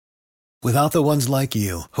Without the ones like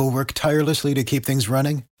you, who work tirelessly to keep things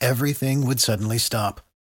running, everything would suddenly stop.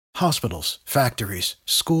 Hospitals, factories,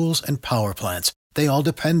 schools, and power plants, they all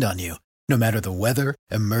depend on you. No matter the weather,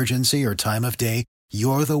 emergency, or time of day,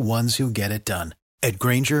 you're the ones who get it done. At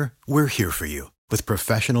Grainger, we're here for you with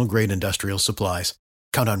professional-grade industrial supplies.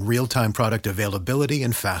 Count on real-time product availability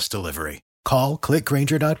and fast delivery. Call,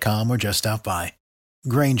 clickgrainger.com, or just stop by.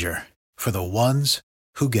 Grainger, for the ones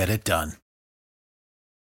who get it done.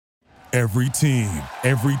 Every team,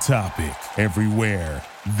 every topic, everywhere.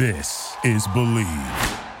 This is Believe.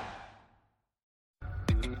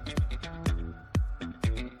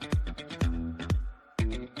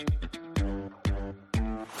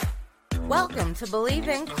 Welcome to Believe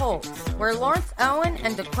in Colts, where Lawrence Owen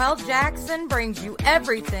and DeQuell Jackson brings you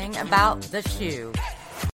everything about the shoe.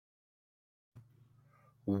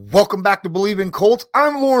 Welcome back to Believe in Colts.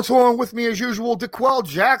 I'm Lawrence Owen. With me as usual, DeQuell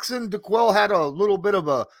Jackson. DeQuell had a little bit of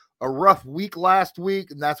a rough week last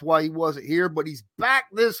week, and that's why he wasn't here, but he's back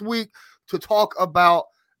this week to talk about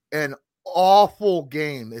an awful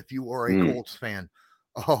game if you are a Colts fan.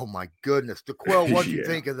 Oh my goodness. DeQuell, what do you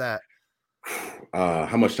think of that?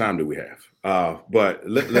 How much time do we have? But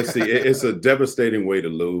let's see. It's a devastating way to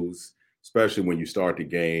lose, especially when you start the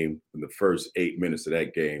game. In the first 8 minutes of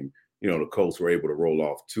that game, the Colts were able to roll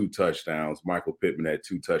off 2 touchdowns. Michael Pittman had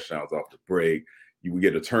 2 touchdowns off the break. You would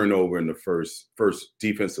get a turnover in the first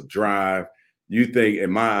defensive drive. You think,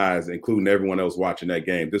 in my eyes, including everyone else watching that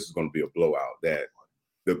game, this is going to be a blowout, that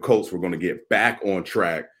the Colts were going to get back on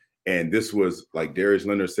track. And this was, like Darius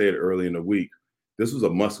Leonard said early in the week, this was a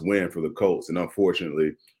must-win for the Colts. And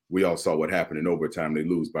unfortunately, we all saw what happened in overtime. They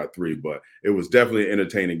lose by 3, but it was definitely an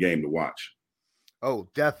entertaining game to watch. Oh,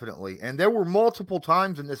 definitely. And there were multiple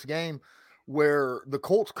times in this game where the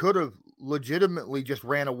Colts could have legitimately just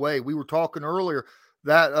ran away. We were talking earlier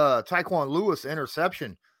that Tyquan Lewis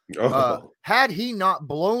interception, had he not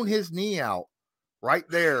blown his knee out right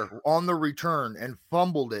there on the return and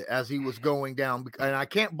fumbled it as he was going down, and I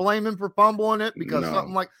can't blame him for fumbling it because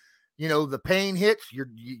something like, the pain hits,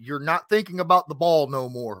 you're not thinking about the ball no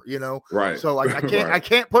more, Right. So I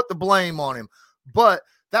can't put the blame on him, but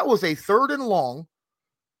that was a 3rd and long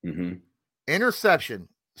interception.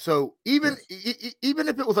 So even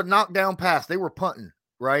if it was a knockdown pass, they were punting,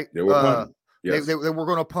 right? They were punting. Yes. They were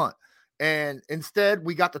going to punt. And instead,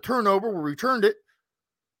 we got the turnover. We returned it.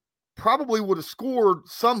 Probably would have scored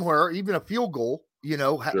somewhere, even a field goal,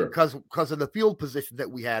 because of the field position that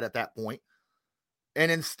we had at that point. And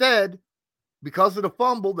instead, because of the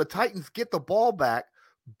fumble, the Titans get the ball back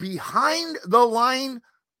behind the line,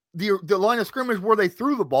 the line of scrimmage where they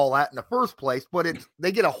threw the ball at in the first place. But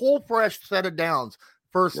they get a whole fresh set of downs,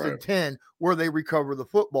 1st and 10, where they recover the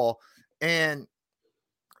football. And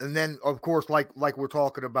then, of course, like we're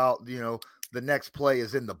talking about, the next play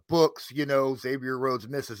is in the books. Xavier Rhodes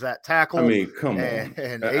misses that tackle. I mean, come on.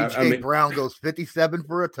 And A.J. Brown goes 57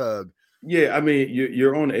 for a tug. Yeah, I mean,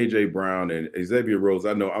 you're on A.J. Brown and Xavier Rhodes.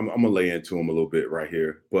 I know I'm going to lay into him a little bit right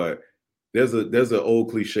here, but there's an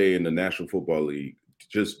old cliche in the National Football League.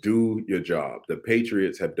 Just do your job. The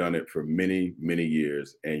Patriots have done it for many, many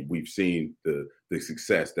years, and we've seen the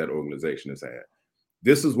success that organization has had.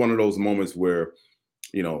 This is one of those moments where,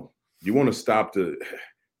 you want to stop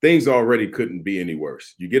things already couldn't be any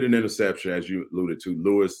worse. You get an interception, as you alluded to.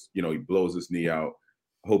 Lewis, he blows his knee out.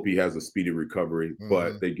 Hope he has a speedy recovery,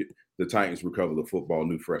 but the Titans recover the football,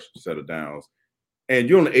 new fresh set of downs. And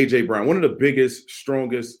you're on A.J. Brown, one of the biggest,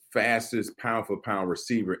 strongest, fastest pound-for-pound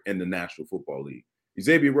receiver in the National Football League.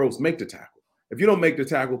 Xavier Rhodes, make the tackle. If you don't make the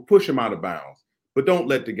tackle, push him out of bounds. But don't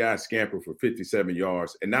let the guy scamper for 57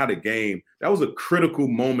 yards. And now the game, that was a critical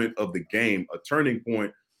moment of the game, a turning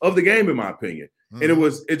point of the game, in my opinion. And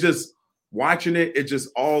watching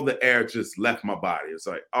it, all the air just left my body. It's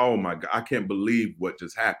like, oh my God, I can't believe what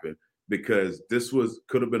just happened, because this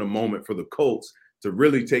could have been a moment for the Colts to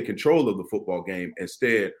really take control of the football game.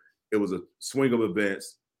 Instead, it was a swing of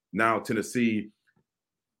events. Now Tennessee,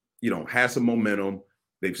 has some momentum.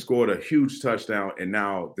 They've scored a huge touchdown, and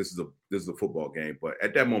now this is a football game. But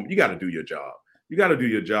at that moment, you got to do your job. You got to do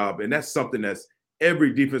your job, and that's something that's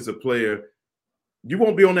every defensive player. You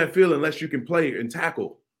won't be on that field unless you can play and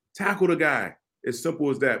tackle the guy. It's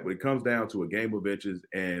simple as that. But it comes down to a game of inches,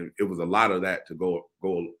 and it was a lot of that to go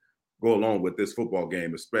along with this football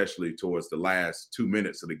game, especially towards the last 2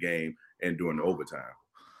 minutes of the game and during the overtime.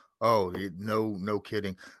 Oh, no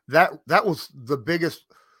kidding. That was the biggest.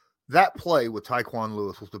 That play with Tyquan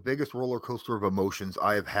Lewis was the biggest roller coaster of emotions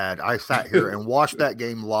I have had. I sat here and watched that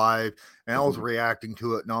game live, and I was reacting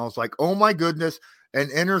to it, and I was like, oh my goodness, an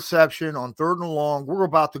interception on 3rd and long. We're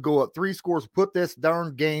about to go up 3 scores, put this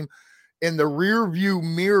darn game in the rear view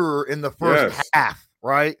mirror in the first half,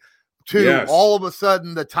 right? All of a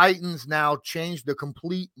sudden the Titans now changed the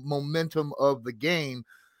complete momentum of the game.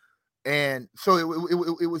 And so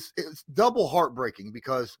it was double heartbreaking,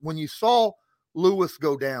 because when you saw Lewis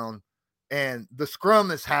go down and the scrum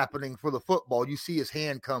is happening for the football, you see his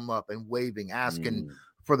hand come up and waving, asking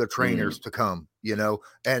for the trainers to come,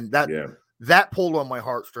 and that pulled on my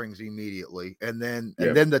heartstrings immediately. And then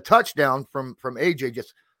the touchdown from AJ,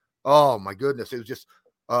 just, oh my goodness, it was just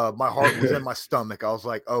my heart was in my stomach. I was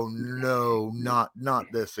like, oh no, not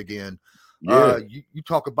this again. You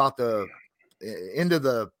talk about the end of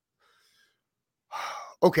the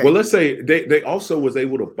okay. Well, let's say they also was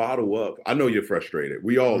able to bottle up. I know you're frustrated.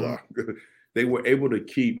 We all are. They were able to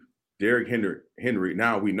keep Derrick Henry.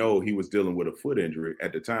 Now we know he was dealing with a foot injury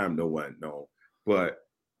at the time. No one known, but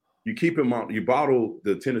you keep him out. You bottle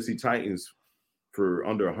the Tennessee Titans for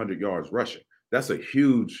under 100 yards rushing. That's a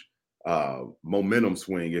huge momentum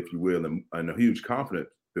swing, if you will, and a huge confidence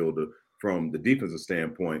builder from the defensive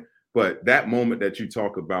standpoint. But that moment that you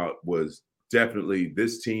talk about was definitely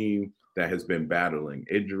this team that has been battling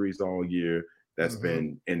injuries all year, that's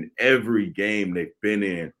been in every game they've been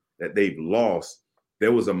in that they've lost.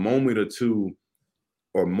 There was a moment or two,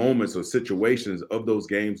 or moments or situations of those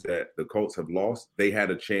games that the Colts have lost. They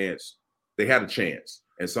had a chance.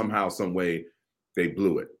 And somehow, some way, they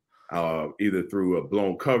blew it. Either through a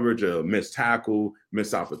blown coverage, a missed tackle,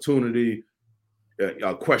 missed opportunity,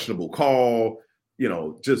 a questionable call,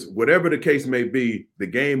 just whatever the case may be. The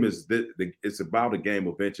game is it's about a game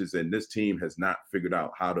of inches, and this team has not figured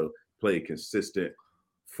out how to play consistent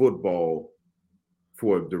football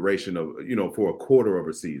for a duration of, for a quarter of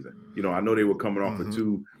a season. I know they were coming off of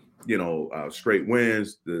two, straight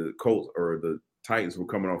wins. The Colts or the Titans were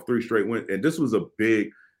coming off 3 straight wins, and this was a big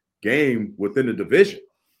game within the division.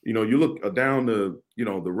 You look down the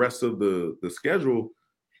rest of the schedule.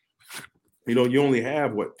 You only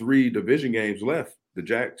have 3 division games left.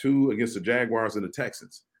 2 against the Jaguars and the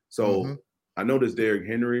Texans. So I know this Derrick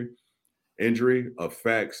Henry injury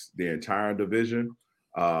affects the entire division.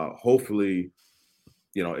 Hopefully,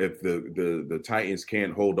 if the Titans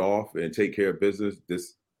can't hold off and take care of business,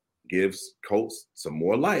 this gives Colts some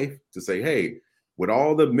more life to say, hey, with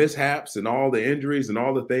all the mishaps and all the injuries and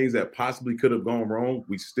all the things that possibly could have gone wrong,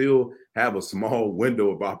 we still have a small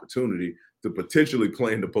window of opportunity to potentially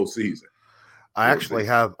play in the postseason. I actually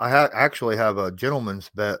have a gentleman's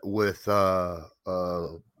bet with the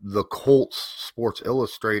Colts Sports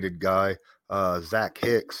Illustrated guy, Zach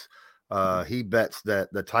Hicks. He bets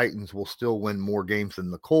that the Titans will still win more games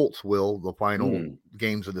than the Colts will, the final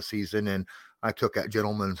games of the season. And I took that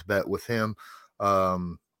gentleman's bet with him.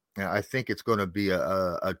 I think it's going to be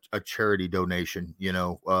a charity donation,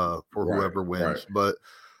 for whoever wins. Right. But,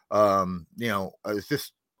 it's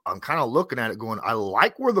just, I'm kind of looking at it going, I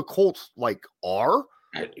like where the Colts are.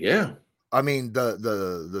 Yeah. I mean, they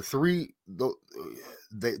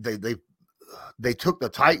took the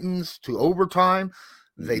Titans to overtime.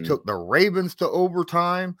 They took the Ravens to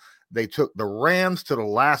overtime. They took the Rams to the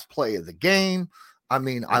last play of the game. I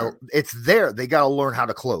mean, it's there. They got to learn how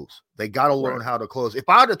to close. They got to learn how to close. If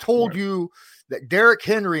I'd have told you that Derrick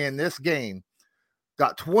Henry in this game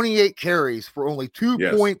got 28 carries for only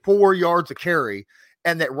 2.4 yards a carry,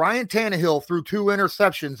 and that Ryan Tannehill threw 2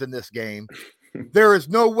 interceptions in this game, there is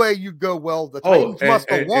no way you'd go, well, the Titans must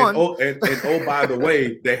have won. And by the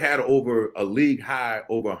way, they had over a league high,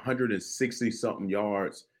 over 160 something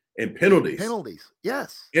yards in penalties.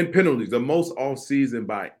 Yes. In penalties, the most all season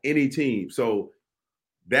by any team. So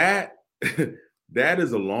that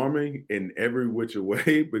is alarming in every which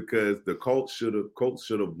way, because the Colts should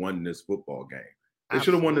have won this football game. They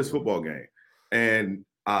should have won this football game. And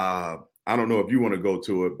I don't know if you want to go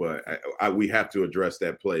to it, but we have to address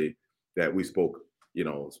that play that we spoke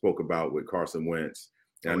about with Carson Wentz.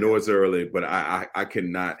 And I know it's early, but I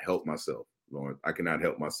cannot help myself, Lawrence. I cannot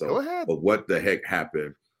help myself. Go ahead. But what the heck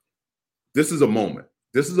happened? This is a moment.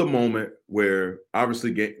 This is a moment where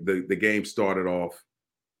obviously the game started off.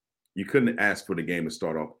 You couldn't ask for the game to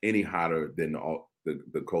start off any hotter than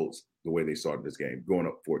the Colts, the way they started this game, going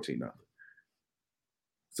up 14-0.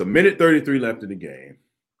 It's a minute 33 left in the game.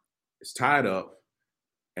 It's tied up,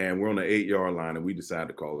 and we're on the 8-yard line, and we decide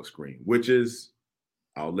to call a screen, which is,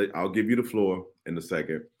 I'll give you the floor in a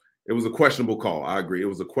second. It was a questionable call. I agree. It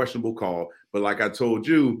was a questionable call. But like I told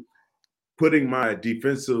you, putting my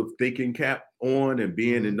defensive thinking cap on and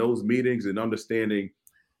being in those meetings and understanding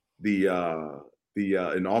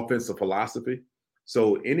an offensive philosophy.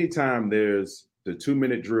 So anytime there's the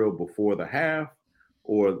 2-minute drill before the half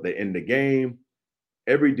or the end of the game,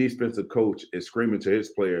 every defensive coach is screaming to his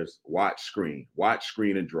players, watch screen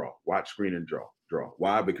and draw, watch screen and draw.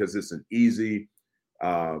 Why? Because it's an easy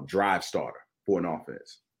drive starter for an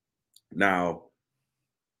offense. Now,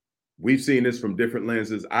 we've seen this from different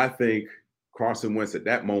lenses. I think Carson Wentz at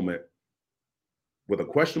that moment, with a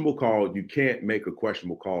questionable call, you can't make a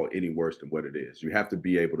questionable call any worse than what it is. You have to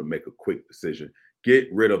be able to make a quick decision. Get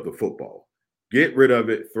rid of the football. Get rid of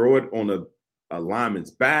it. Throw it on a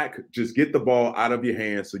lineman's back. Just get the ball out of your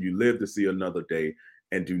hands so you live to see another day,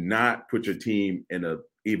 and do not put your team in a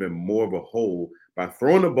even more of a hole by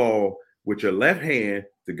throwing the ball with your left hand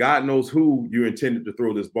to God knows who you intended to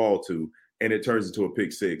throw this ball to, and it turns into a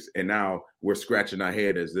pick six. And now we're scratching our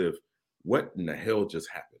head as if, what in the hell just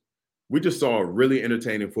happened? We just saw a really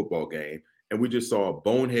entertaining football game, and we just saw a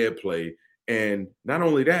bonehead play. And not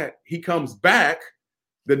only that, he comes back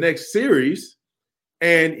the next series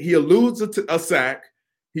and he eludes a sack.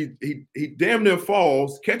 He damn near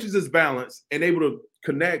falls, catches his balance, and able to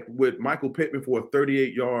connect with Michael Pittman for a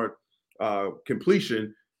 38-yard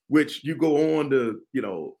completion, which you go on to,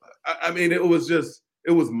 I mean, it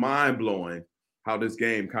was mind-blowing how this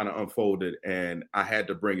game kind of unfolded. And I had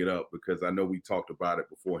to bring it up because I know we talked about it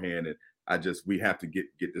beforehand, and we have to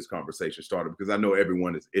get this conversation started because I know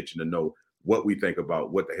everyone is itching to know what we think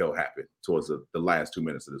about what the hell happened towards the last 2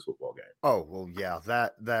 minutes of this football game. Oh, well, yeah,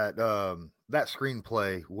 that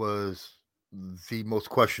screenplay was the most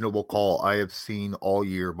questionable call I have seen all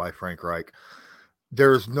year by Frank Reich.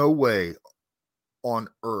 There's no way on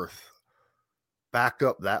earth, backed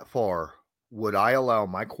up that far, would I allow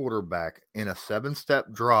my quarterback in a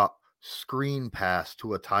 7-step drop screen pass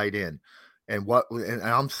to a tight end. And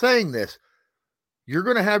I'm saying this, you're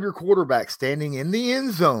going to have your quarterback standing in the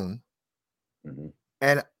end zone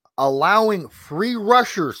and allowing free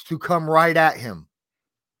rushers to come right at him,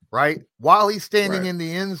 right? While he's standing in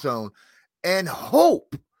the end zone, and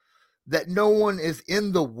hope that no one is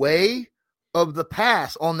in the way of the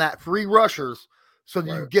pass on that free rushers so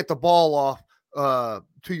that you get the ball off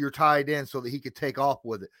to your tight end so that he could take off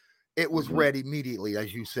with it. It was read immediately,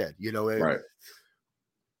 as you said.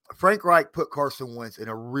 Frank Reich put Carson Wentz in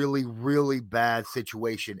a really, really bad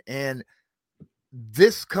situation. And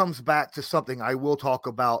this comes back to something I will talk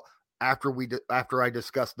about after I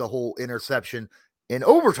discuss the whole interception in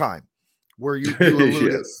overtime, where you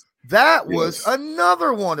alluded. Yes. That was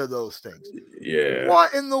another one of those things. Yeah.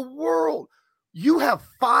 What in the world? You have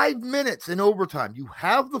 5 minutes in overtime. You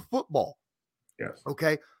have the football. Yes.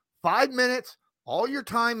 Okay. 5 minutes, all your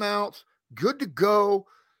timeouts, good to go.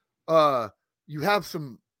 You have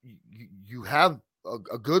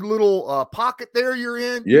a good little pocket there you're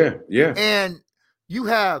in. Yeah. Yeah. And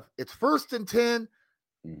it's 1st and 10.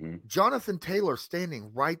 Jonathan Taylor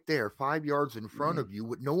standing right there 5 yards in front of you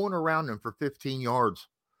with no one around him for 15 yards.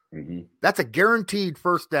 That's a guaranteed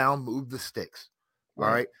first down, move the sticks. All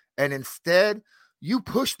right. And instead you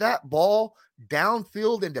push that ball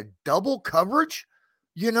downfield into double coverage,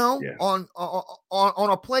 on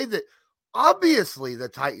a play that obviously the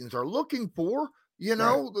Titans are looking for, you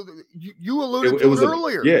alluded to it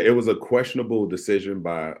earlier. It was a questionable decision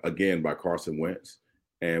by Carson Wentz.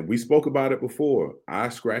 And we spoke about it before. I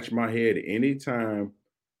scratch my head anytime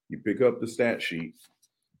you pick up the stat sheet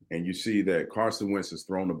and you see that Carson Wentz has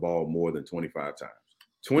thrown the ball more than 25 times.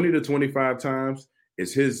 20 to 25 times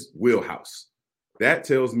is his wheelhouse. That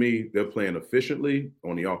tells me they're playing efficiently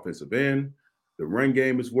on the offensive end. The run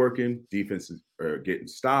game is working. Defenses are getting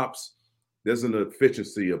stops. There's an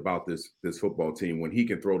efficiency about this football team when he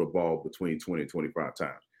can throw the ball between 20 and 25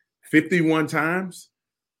 times. 51 times,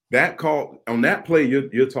 that call on that play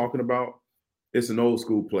you're talking about, it's an old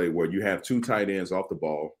school play where you have 2 tight ends off the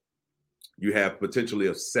ball. You have potentially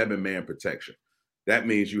a 7-man protection. That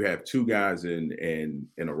means you have 2 guys in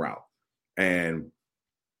a route. And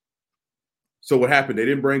so what happened? They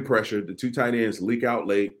didn't bring pressure. The 2 tight ends leak out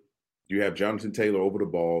late. You have Jonathan Taylor over the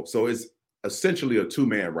ball. So it's essentially a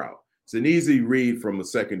 2-man route. It's an easy read from a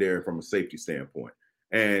secondary, from a safety standpoint.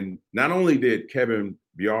 And not only did Kevin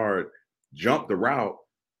Byard jump the route,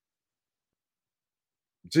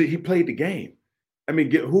 he played the game. I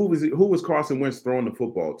mean, who was Carson Wentz throwing the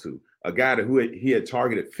football to? A guy who he had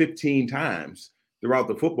targeted 15 times throughout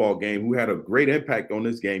the football game, who had a great impact on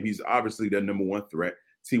this game. He's obviously their number 1 threat.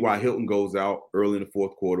 T.Y. Hilton goes out early in the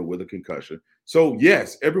 4th quarter with a concussion. So,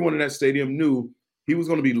 yes, everyone in that stadium knew he was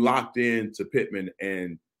going to be locked in to Pittman,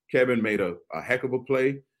 and Kevin made a heck of a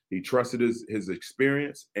play. He trusted his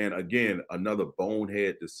experience. And, again, another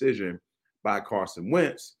bonehead decision by Carson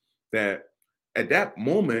Wentz that at that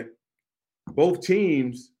moment, both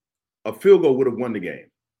teams, a field goal would have won the game.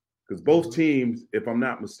 Because both teams, if I'm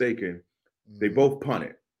not mistaken, they both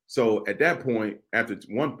punted. So at that point,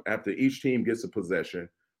 after each team gets a possession,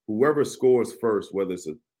 whoever scores first, whether it's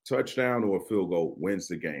a touchdown or a field goal, wins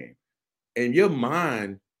the game. And your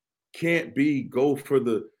mind can't be go for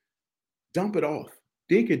the dump it off,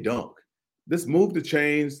 dink and dunk. Let's move the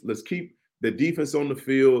chains. Let's keep the defense on the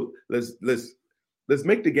field. Let's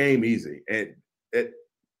make the game easy. And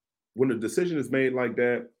when a decision is made like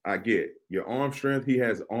that, I get your arm strength. He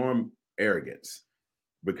has arm arrogance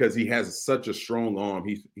because he has such a strong arm.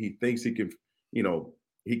 He thinks he can,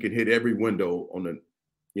 he can hit every window on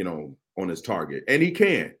his target, and he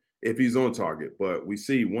can if he's on target. But we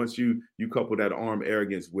see once you couple that arm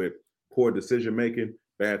arrogance with poor decision making,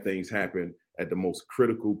 bad things happen at the most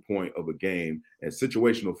critical point of a game. And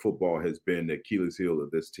situational football has been the Achilles heel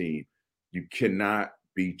of this team. You cannot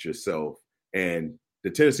beat yourself. And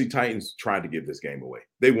the Tennessee Titans tried to give this game away.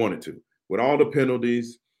 They wanted to, with all the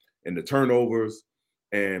penalties and the turnovers,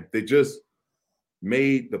 and they just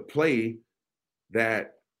made the play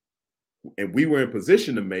that, and we were in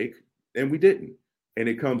position to make, and we didn't. And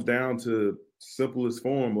it comes down to simplest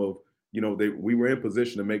form of, we were in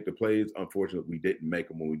position to make the plays. Unfortunately, we didn't make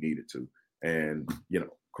them when we needed to. And,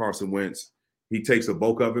 Carson Wentz, he takes the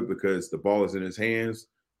bulk of it because the ball is in his hands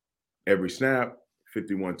every snap,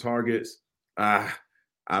 51 targets. I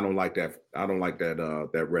don't like that. I don't like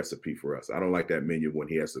that recipe for us. I don't like that menu when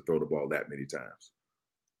he has to throw the ball that many times.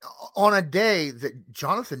 On a day that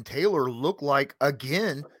Jonathan Taylor looked like,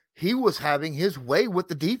 again, he was having his way with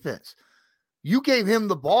the defense. You gave him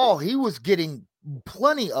the ball. He was getting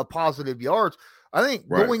plenty of positive yards. I think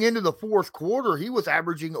going into the fourth quarter, he was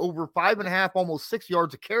averaging over 5.5, almost 6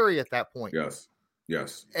 yards a carry at that point.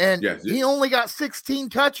 Yes. And he only got 16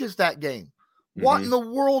 touches that game. Mm-hmm. What in the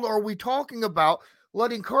world are we talking about?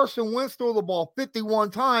 Letting Carson Wentz throw the ball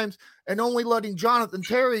 51 times and only letting Jonathan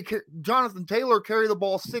Taylor carry the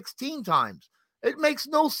ball 16 times. It makes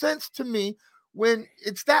no sense to me when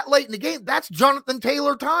it's that late in the game. That's Jonathan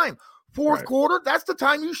Taylor time. Fourth quarter, that's the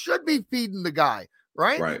time you should be feeding the guy,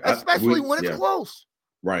 right? Especially when it's close.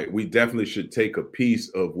 Right. We definitely should take a piece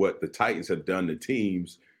of what the Titans have done to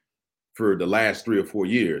teams for the last 3 or 4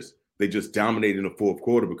 years. They just dominated in the fourth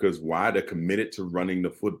quarter because why? They're committed to running the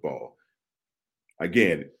football.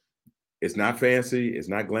 Again, it's not fancy, it's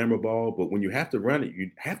not glamour ball, but when you have to run it,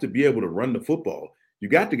 you have to be able to run the football. You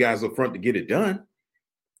got the guys up front to get it done.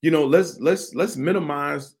 Let's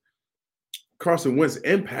minimize Carson Wentz's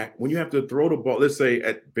impact when you have to throw the ball, let's say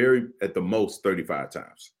at the most 35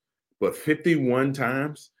 times, but 51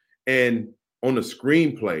 times. And on the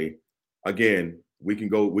screenplay, again, we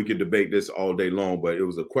can debate this all day long, but it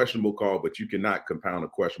was a questionable call, but you cannot compound a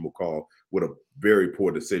questionable call with a very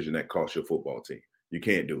poor decision that cost your football team. You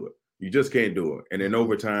can't do it. You just can't do it. And in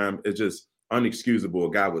overtime, it's just unexcusable, a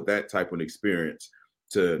guy with that type of experience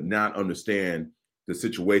to not understand the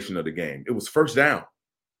situation of the game. It was first down.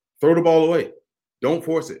 Throw the ball away. Don't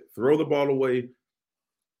force it. Throw the ball away.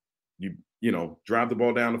 Drive the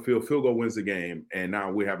ball down the field. Field goal wins the game. And now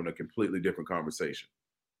we're having a completely different conversation.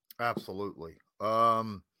 Absolutely.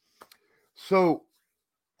 So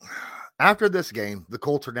after this game, the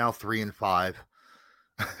Colts are now 3-5.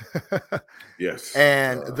 Yes.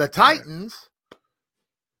 And the Titans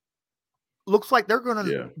looks like they're going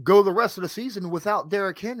to go the rest of the season without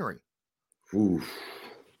Derrick Henry. Oof.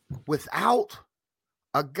 Without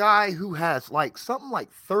a guy who has something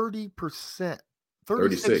like 36%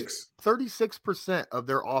 of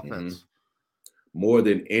their offense. Mm-hmm. More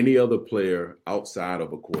than any other player outside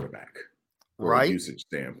of a quarterback. From a usage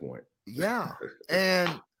standpoint. Yeah.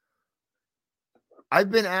 And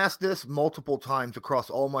I've been asked this multiple times across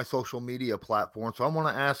all my social media platforms, so I want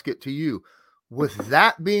to ask it to you. With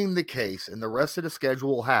that being the case and the rest of the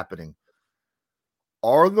schedule happening,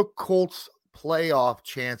 are the Colts' playoff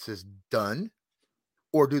chances done,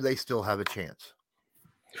 or do they still have a chance?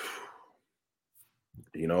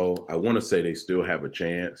 I want to say they still have a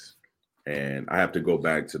chance, and I have to go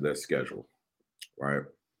back to their schedule, right?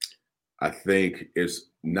 I think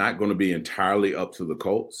it's not going to be entirely up to the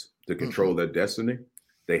Colts to control their destiny.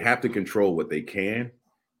 They have to control what they can.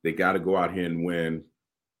 They got to go out here and win.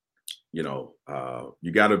 You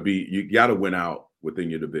got to win out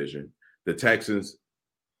within your division. The Texans,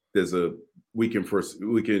 we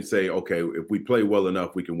can say, okay, if we play well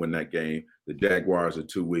enough, we can win that game. The Jaguars in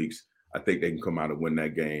 2 weeks, I think they can come out and win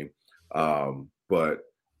that game. But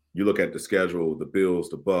you look at the schedule, the Bills,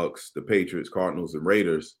 the Bucks, the Patriots, Cardinals, and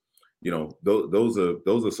Raiders, those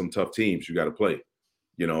are some tough teams you got to play,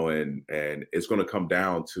 and it's going to come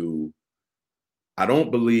down to, I don't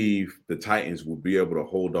believe the Titans will be able to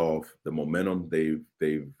hold off the momentum they've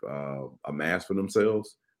amassed for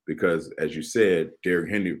themselves. because, as you said, Derrick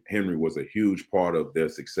Henry was a huge part of their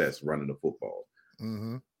success running the football.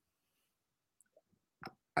 Mm-hmm.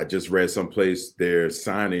 I just read someplace they're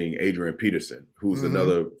signing Adrian Peterson, who's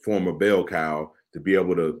another former bell cow, to be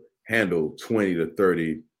able to handle 20 to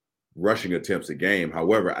 30 rushing attempts a game.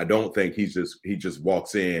 However, I don't think he just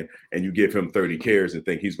walks in and you give him 30 carries and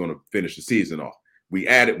think he's going to finish the season off. We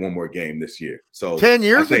added one more game this year. So 10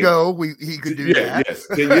 years ago, he could do that. Yes.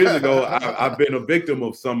 10 years ago, I've been a victim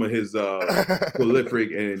of some of his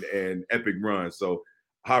prolific and epic runs. So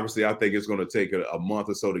obviously, I think it's going to take a month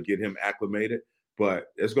or so to get him acclimated. But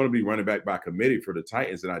it's going to be running back by committee for the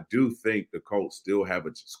Titans. And I do think the Colts still have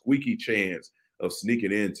a squeaky chance of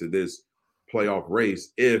sneaking into this playoff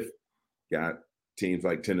race if got teams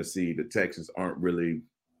like Tennessee. The Texans aren't really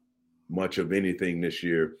much of anything this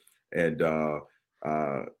year. And,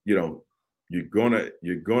 you're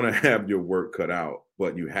gonna have your work cut out,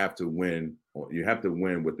 but you have to win. You have to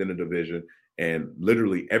win within the division. And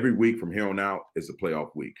literally every week from here on out is a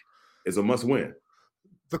playoff week. It's a must win.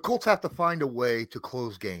 The Colts have to find a way to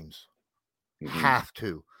close games. Have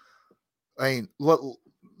to. I mean, look,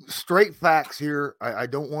 straight facts here. I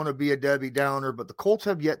don't want to be a Debbie Downer, but the Colts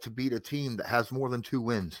have yet to beat a team that has more than 2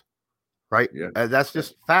 wins, right? Yeah, that's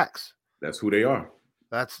just facts. That's who they are.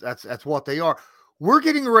 That's what they are. We're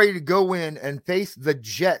getting ready to go in and face the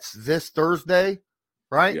Jets this Thursday,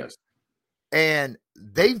 right? Yes. And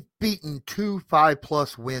they've beaten 2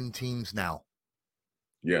 5+ win teams now.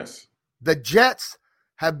 Yes. The Jets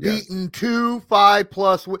have beaten 2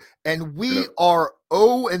 5+, and we are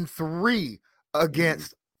 0-3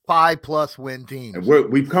 against 5+ win teams.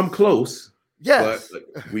 And we've come close, yes,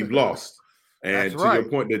 but we've lost. And to your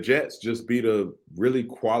point, the Jets just beat a really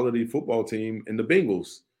quality football team in the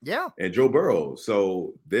Bengals. Yeah. And Joe Burrow.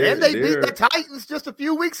 So they beat the Titans just a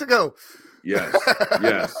few weeks ago. Yes.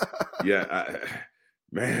 Yeah.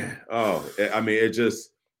 Man. Oh, I mean, it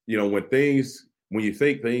just, when you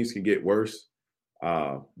think things can get worse,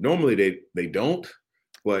 normally they don't.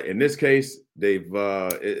 But in this case,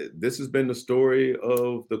 this has been the story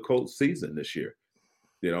of the Colts season this year.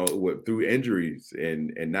 Through injuries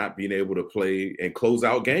and not being able to play and close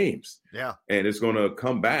out games. Yeah. And it's going to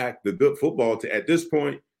come back. The good football at this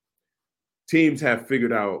point, teams have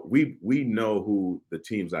figured out, we know who the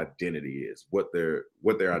team's identity is, what their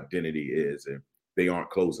identity is, and they aren't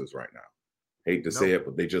closers right now. Hate to say it,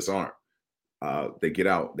 but they just aren't.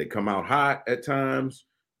 They come out hot at times.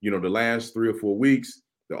 The last 3 or 4 weeks,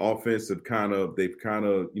 the offense they've kind of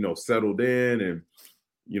settled in and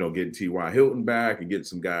getting T.Y. Hilton back and getting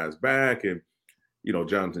some guys back. And,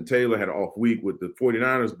 Jonathan Taylor had an off week with the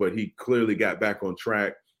 49ers, but he clearly got back on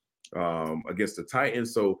track against the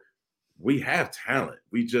Titans. So we have talent.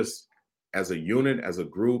 We just, as a unit, as a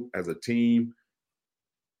group, as a team,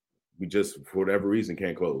 we just, for whatever reason,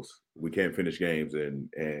 can't close. We can't finish games,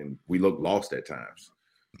 and we look lost at times.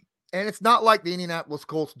 And it's not like the Indianapolis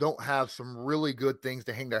Colts don't have some really good things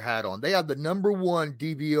to hang their hat on. They have the number 1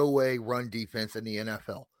 DVOA run defense in the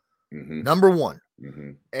NFL. Number 1.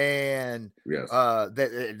 And yes,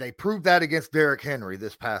 they proved that against Derrick Henry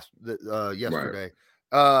this past yesterday.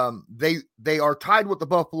 Right. They are tied with the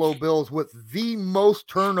Buffalo Bills with the most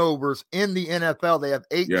turnovers in the NFL. They have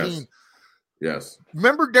 18. Yes.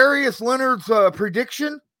 Remember Darius Leonard's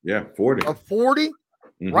prediction? Yeah, 40. Of 40?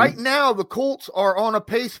 Right now, the Colts are on a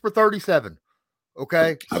pace for 37.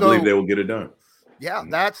 Okay. I believe they will get it done. Yeah,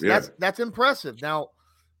 that's impressive. Now,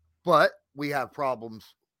 but we have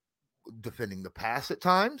problems defending the pass at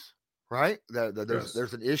times, right?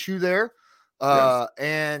 There's an issue there.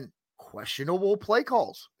 And questionable play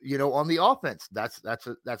calls, on the offense. That's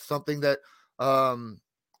something that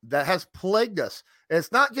that has plagued us. And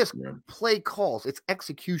it's not just play calls, it's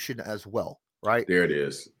execution as well, right? There it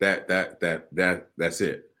is. That's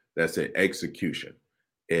it. That's it. Execution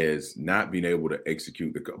is not being able to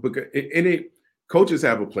execute because coaches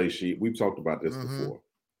have a play sheet. We've talked about this before.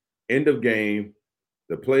 End of game,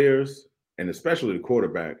 the players and especially the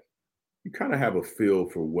quarterback, you kind of have a feel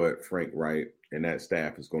for what Frank Wright and that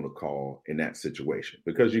staff is going to call in that situation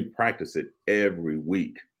because you practice it every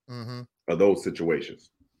week of those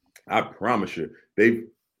situations. I promise you,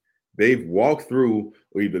 they've walked through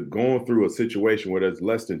or either gone through a situation where there's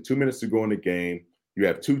less than 2 minutes to go in the game. You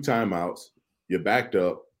have 2 timeouts. You're backed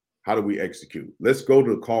up. How do we execute? Let's go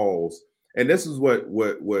to the calls. And this is what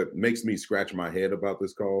makes me scratch my head about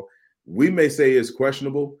this call. We may say it's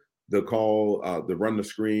questionable, the call, the run the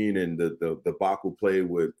screen and the debacle play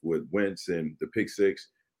with Wentz and the pick six.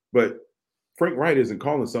 But Frank Wright isn't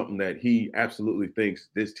calling something that he absolutely thinks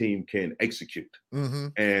this team can execute.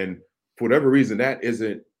 And for whatever reason, that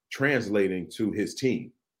isn't translating to his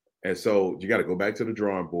team. And so you got to go back to the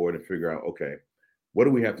drawing board and figure out, okay, what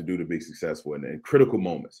do we have to do to be successful in critical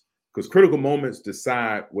moments? Because critical moments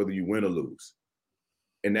decide whether you win or lose.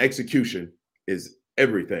 And the execution is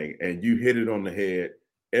everything. And you hit it on the head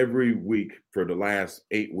every week for the last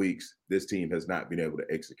 8 weeks. This team has not been able to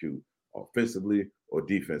execute offensively or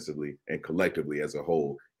defensively and collectively as a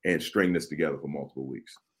whole and string this together for multiple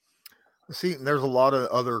weeks. See, there's a lot of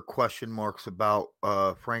other question marks about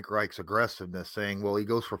Frank Reich's aggressiveness, saying, well, he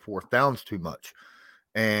goes for fourth downs too much.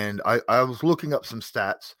 And I was looking up some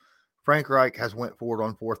stats. Frank Reich has went forward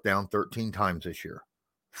on fourth down 13 times this year.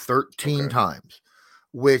 13 times,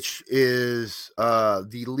 which is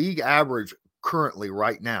the league average currently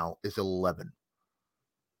right now is 11.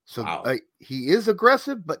 So he is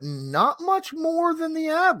aggressive, but not much more than the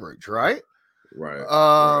average, right? Right.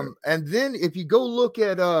 And then if you go look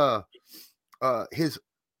at his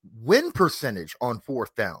win percentage on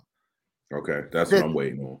fourth down. Okay, that's what I'm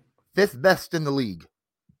waiting on. 5th best in the league.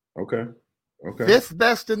 Okay. 5th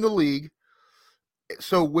best in the league.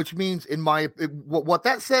 So, which means what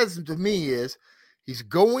that says to me is he's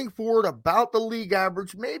going forward about the league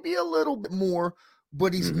average, maybe a little bit more,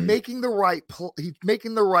 but he's making the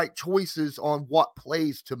right choices on what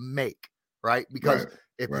plays to make, right? Because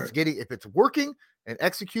if it's working and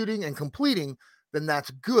executing and completing, then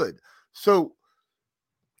that's good. So,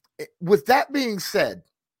 with that being said,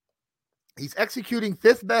 he's executing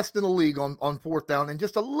 5th best in the league on fourth down and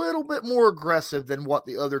just a little bit more aggressive than what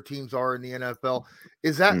the other teams are in the NFL.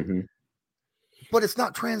 Is that, but it's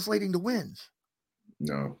not translating to wins.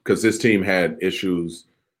 No, because this team had issues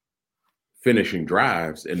finishing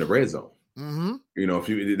drives in the red zone. You know,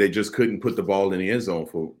 they just couldn't put the ball in the end zone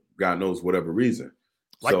for God knows whatever reason.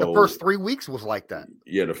 Like the first 3 weeks was like that.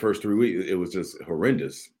 Yeah, the first 3 weeks, it was just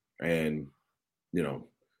horrendous. And, you know,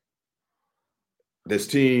 this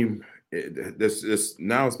team, this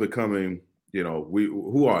now is becoming, you know,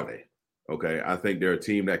 who are they? Okay, I think they're a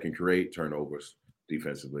team that can create turnovers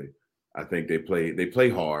defensively. I think they play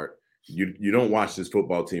hard. You don't watch this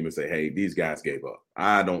football team and say, hey, these guys gave up.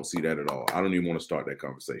 I don't see that at all. I don't even want to start that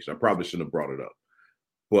conversation. I probably shouldn't have brought it up.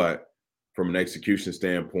 But from an execution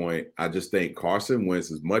standpoint, I just think Carson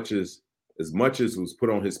Wentz, as much as was put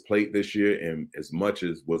on his plate this year and as much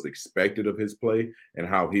as was expected of his play and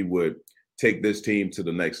how he would take this team to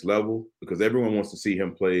the next level, because everyone wants to see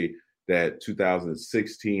him play that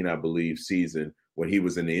 2016, I believe, season when he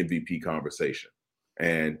was in the MVP conversation.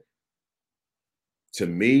 And to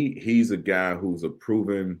me, he's a guy who's a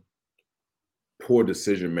proven poor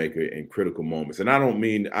decision maker in critical moments. And I don't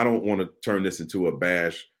want to turn this into a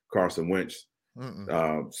bash Carson Wentz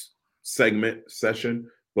session,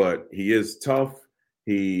 but he is tough.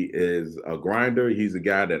 He is a grinder. He's a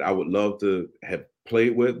guy that I would love to have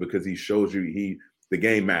played with because he shows you the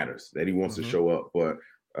game matters, that he wants to show up. But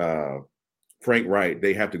Frank Reich,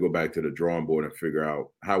 they have to go back to the drawing board and figure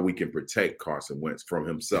out how we can protect Carson Wentz from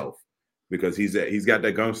himself, because he's got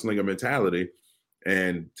that gunslinger mentality.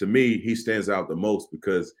 And to me, he stands out the most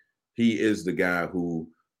because he is the guy who,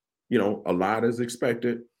 you know, a lot is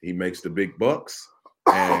expected. He makes the big bucks.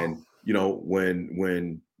 And, you know,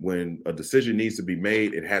 when a decision needs to be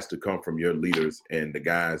made, it has to come from your leaders and the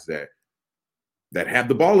guys that have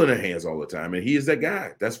the ball in their hands all the time. And he is that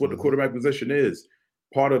guy. That's what the quarterback position is.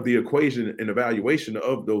 Part of the equation and evaluation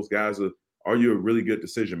of those guys are you a really good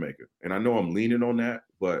decision maker? And I know I'm leaning on that,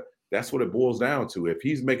 but that's what it boils down to. If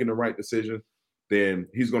he's making the right decision, then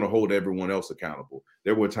he's going to hold everyone else accountable.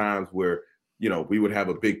 There were times where, you know, we would have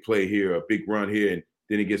a big play here, a big run here, and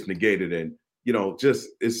then it gets negated. And, you know, just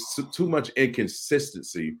it's too much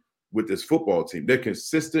inconsistency with this football team. They're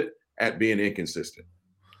consistent at being inconsistent.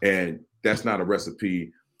 And that's not a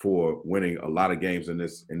recipe for winning a lot of games in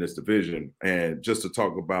this division. And just to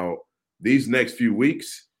talk about these next few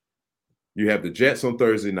weeks, you have the Jets on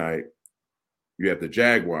Thursday night, you have the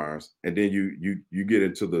Jaguars, and then you get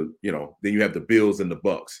into the, you know, then you have the Bills and the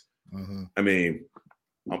Bucks. I mean,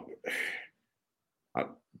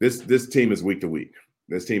 this team is week to week.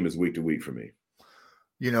 This team is week to week for me.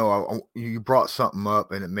 You know, you brought something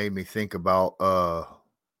up, and it made me think about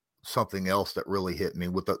something else that really hit me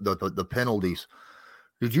with the penalties.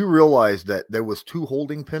 Did you realize that there was 2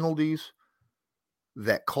 holding penalties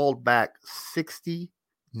that called back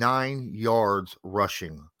 69 yards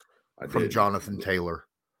rushing from Jonathan Taylor?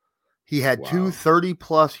 He had 2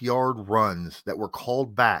 30-plus yard runs that were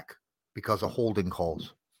called back because of holding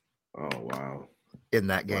calls. Oh, wow. In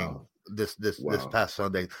that game this past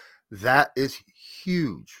Sunday. That is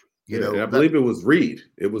huge. You know, I believe it was Reed.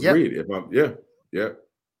 It was Reed.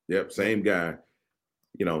 Yep, same guy.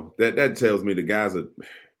 You know, that tells me the guys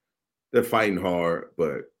they're fighting hard,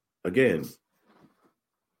 but again,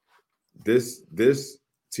 this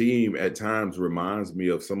team at times reminds me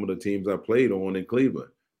of some of the teams I played on in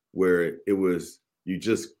Cleveland, where it was you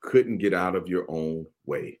just couldn't get out of your own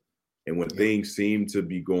way. And when things seem to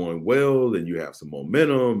be going well and you have some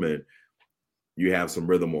momentum and you have some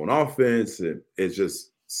rhythm on offense, and it's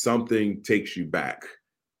just something takes you back.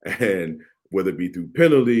 And whether it be through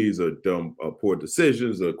penalties or dumb poor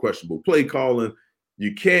decisions or questionable play calling,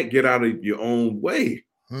 you can't get out of your own way.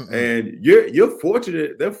 Mm-mm. And you're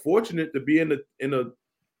fortunate. They're fortunate to be in a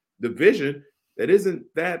division that isn't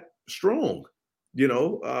that strong. You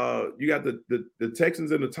know, you got the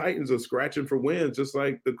Texans and the Titans are scratching for wins, just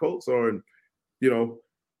like the Colts are, and you know,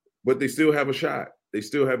 but they still have a shot. They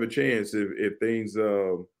still have a chance if things,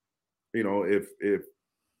 you know, if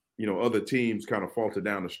you know other teams kind of falter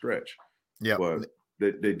down the stretch. Yeah, but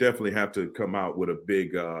they definitely have to come out with a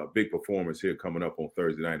big performance here coming up on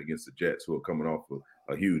Thursday night against the Jets, who are coming off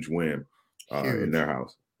a huge win in their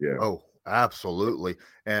house. Yeah. Oh, absolutely.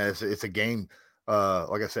 And it's a game,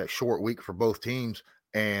 like I said, short week for both teams,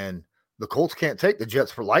 and the Colts can't take the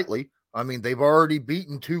Jets for lightly. I mean, they've already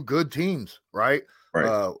beaten two good teams, right?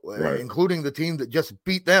 Right. Including the team that just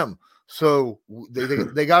beat them. So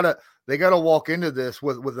they gotta walk into this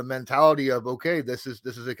with the mentality of, okay, this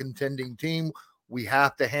is a contending team. We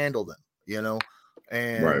have to handle them, you know,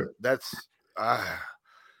 and that's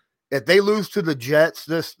if they lose to the Jets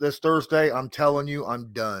this Thursday, I'm telling you,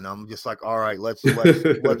 I'm done. I'm just like, all right, let's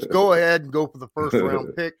go ahead and go for the first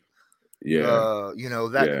round pick. Yeah, you know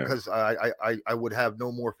that because I would have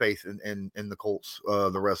no more faith in the Colts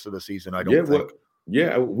the rest of the season. I don't think.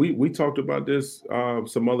 We talked about this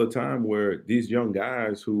some other time where these young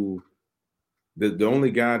guys who the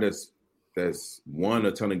only guy that's won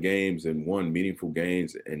a ton of games and won meaningful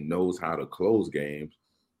games and knows how to close games.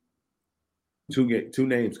 Two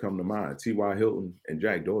names come to mind: T.Y. Hilton and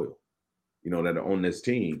Jack Doyle. You know, that are on this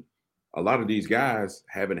team. A lot of these guys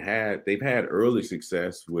they've had early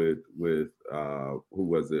success with who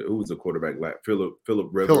was the quarterback? Philip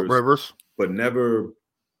Rivers, but never,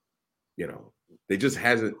 you know,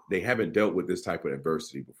 they haven't dealt with this type of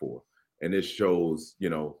adversity before. And this shows, you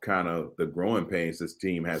know, kind of the growing pains this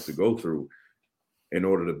team has to go through in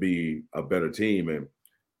order to be a better team. And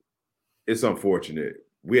it's unfortunate.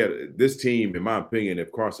 We had this team, in my opinion,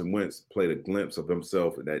 if Carson Wentz played a glimpse of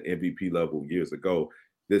himself at that MVP level years ago,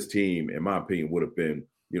 this team, in my opinion, would have been,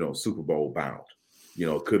 you know, Super Bowl bound. You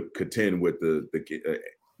know, could contend with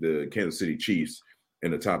the Kansas City Chiefs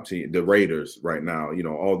and the top team, the Raiders right now. You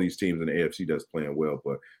know, all these teams in the AFC that's playing well.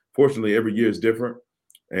 But fortunately, every year is different.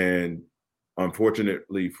 And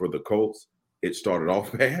unfortunately for the Colts, it started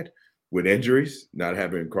off bad with injuries, not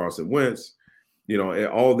having Carson Wentz. You know,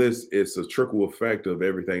 all this is a trickle effect of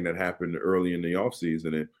everything that happened early in the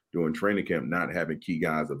offseason and during training camp, not having key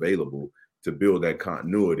guys available to build that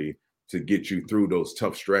continuity to get you through those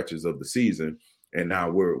tough stretches of the season. And now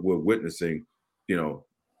we're witnessing, you know,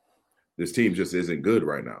 this team just isn't good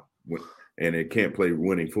right now, and it can't play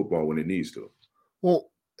winning football when it needs to. Well,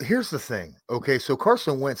 here's the thing. Okay, so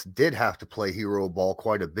Carson Wentz did have to play hero ball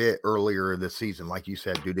quite a bit earlier this season, like you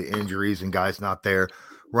said, due to injuries and guys not there.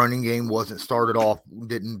 Running game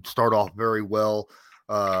didn't start off very well.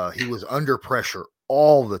 He was under pressure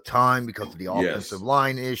all the time because of the offensive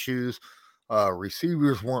line issues.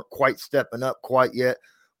 Receivers weren't quite stepping up quite yet.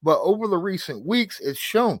 But over the recent weeks, it's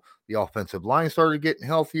shown the offensive line started getting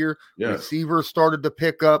healthier. Receivers started to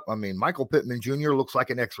pick up. I mean, Michael Pittman Jr. looks like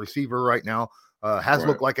an ex-receiver right now.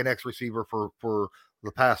 Looked like an ex-receiver for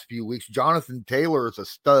the past few weeks. Jonathan Taylor is a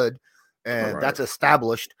stud, and that's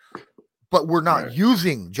established. But we're not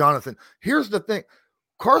using Jonathan. Here's the thing.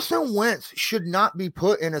 Carson Wentz should not be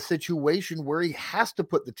put in a situation where he has to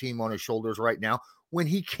put the team on his shoulders right now when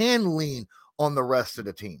he can lean on the rest of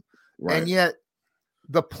the team. And yet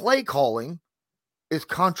the play calling is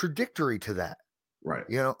contradictory to that.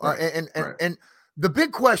 You know, and the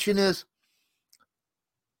big question is,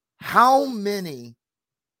 how many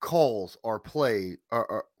calls are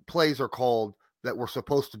plays are called that were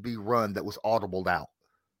supposed to be run that was audibled out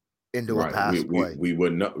into a pass play? We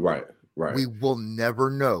would not. Right. We will never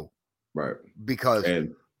know. Because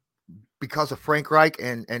of Frank Reich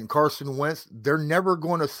and Carson Wentz, they're never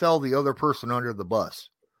going to sell the other person under the bus.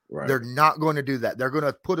 They're not going to do that. They're going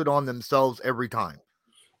to put it on themselves every time,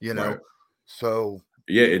 you know? So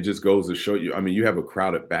it just goes to show you, I mean, you have a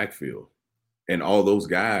crowded backfield and all those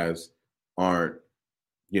guys aren't,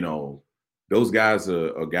 you know, those guys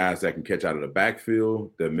are guys that can catch out of the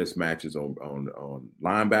backfield, the mismatches on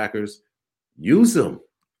linebackers. Use them.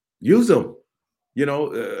 You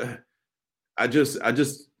know, I just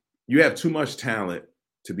you have too much talent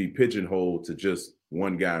to be pigeonholed to just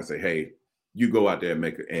one guy and say, hey, you go out there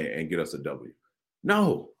and get us a W.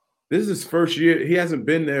 No, this is his first year. He hasn't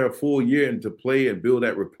been there a full year and to play and build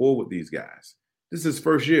that rapport with these guys. This is his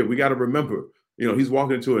first year. We got to remember, he's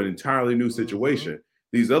walking into an entirely new situation. Mm-hmm.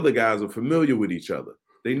 These other guys are familiar with each other.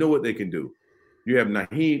 They know what they can do. You have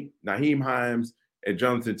Nyheim Hines and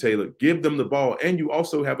Jonathan Taylor. Give them the ball. And you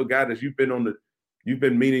also have a guy that you've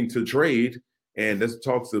been meaning to trade, and this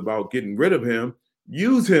talks about getting rid of him.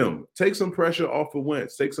 Use him. Take some pressure off of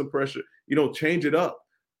Wentz. Take some pressure. Change it up.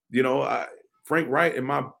 Frank Wright, in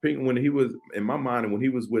my opinion, when he was in my mind, and when he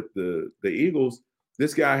was with the Eagles,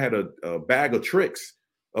 this guy had a bag of tricks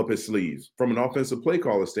up his sleeves from an offensive play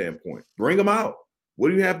caller standpoint. Bring him out. What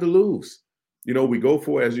do you have to lose? We go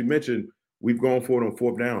for it, as you mentioned, we've gone for it on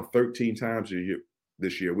fourth down 13 times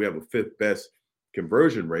this year. We have a fifth best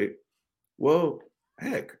conversion rate. Well,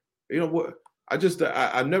 heck, what?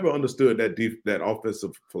 I never understood that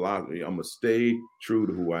offensive philosophy. I'm gonna stay true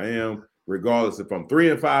to who I am, regardless if I'm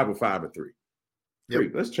 3-5 or 5-3.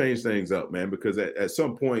 Yep. Let's change things up, man, because at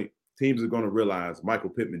some point, teams are going to realize Michael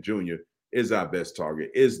Pittman Jr. is our best target,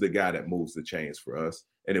 is the guy that moves the chains for us.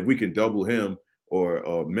 And if we can double him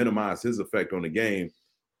or minimize his effect on the game,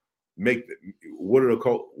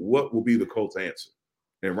 what will be the Colts' answer?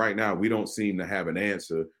 And right now, we don't seem to have an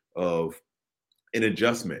answer of an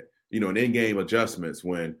adjustment, an in-game adjustments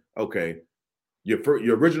when, okay, your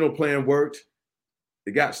original plan worked,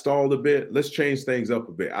 it got stalled a bit. Let's change things up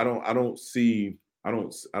a bit. I don't see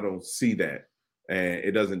that, and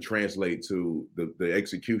it doesn't translate to the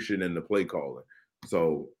execution and the play calling.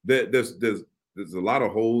 So there's a lot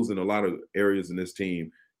of holes in a lot of areas in this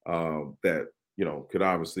team that could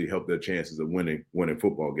obviously help their chances of winning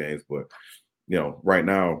football games. But right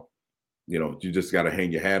now, you just got to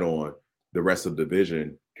hang your hat on the rest of the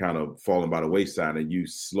division kind of falling by the wayside, and you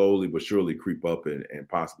slowly but surely creep up and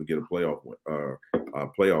possibly get a playoff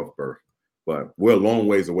berth. But we're a long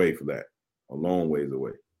ways away from that. A long ways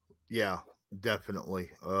away. Yeah,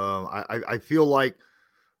 definitely. I feel like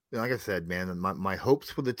I said, man, my hopes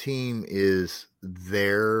for the team is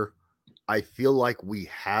there. I feel like we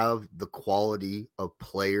have the quality of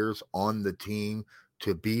players on the team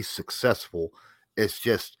to be successful. It's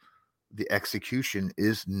just the execution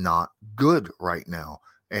is not good right now.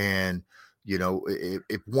 And,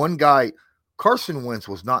 if one guy, Carson Wentz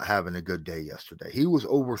was not having a good day yesterday. He was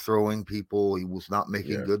overthrowing people. He was not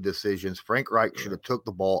making good decisions. Frank Reich should have took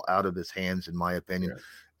the ball out of his hands, in my opinion,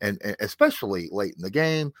 and especially late in the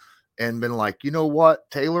game, and been like, you know what,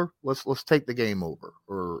 Taylor, let's take the game over,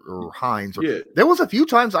 or Hines. There was a few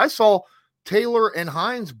times I saw Taylor and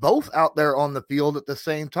Hines both out there on the field at the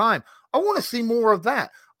same time. I want to see more of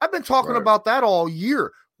that. I've been talking about that all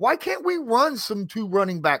year. Why can't we run some 2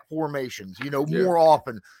 running back formations, more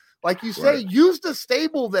often? Like you say, use the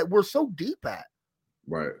stable that we're so deep at.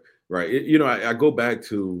 Right. I go back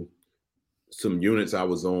to some units I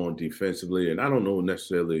was on defensively, and I don't know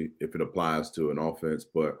necessarily if it applies to an offense,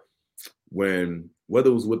 but whether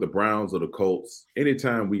it was with the Browns or the Colts,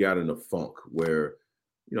 anytime we got in a funk where,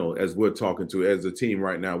 as we're talking to as a team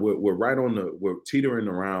right now, we're right on we're teetering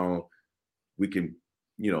around. We can,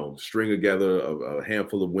 string together a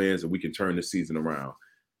handful of wins and we can turn the season around.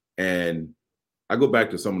 And I go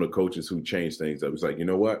back to some of the coaches who changed things up. It's like, you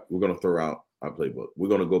know what? We're going to throw out our playbook. We're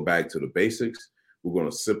going to go back to the basics. We're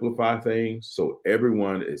going to simplify things so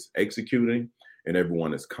everyone is executing and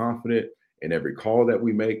everyone is confident in every call that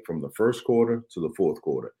we make from the first quarter to the fourth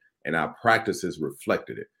quarter. And our practices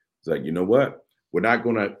reflected it. It's like, you know what? We're not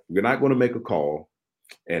going to make a call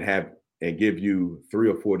and give you 3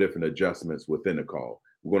 or 4 different adjustments within the call.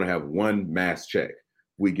 We're going to have one mass check.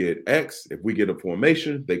 We get X. If we get a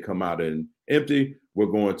formation, they come out in empty. We're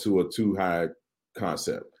going to a 2-high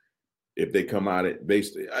concept. If they come out at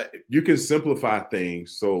basically, you can simplify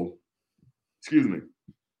things. So,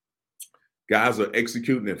 guys are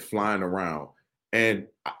executing and flying around. And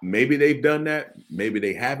maybe they've done that. Maybe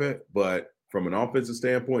they haven't. But from an offensive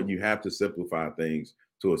standpoint, you have to simplify things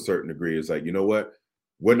to a certain degree. It's like, you know what?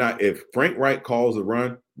 If Frank Wright calls a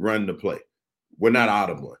run the play. We're not out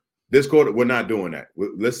of one. This quarter, we're not doing that.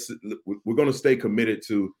 We're going to stay committed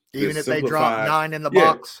to even if they drop 9 in the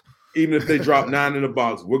box. Even if they drop 9 in the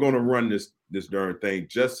box, we're going to run this darn thing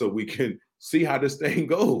just so we can see how this thing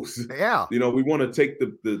goes. Yeah, we want to take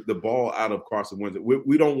the ball out of Carson Wentz.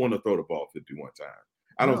 We don't want to throw the ball 51 times.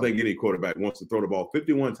 I don't think any quarterback wants to throw the ball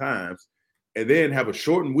 51 times and then have a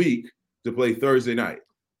shortened week to play Thursday night.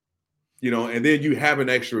 And then you have an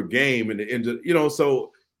extra game and the end.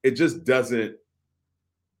 So it just doesn't.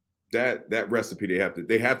 That recipe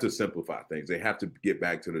they have to simplify things. They have to get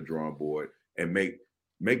back to the drawing board and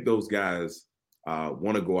make those guys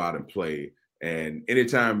want to go out and play And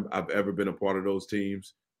anytime I've ever been a part of those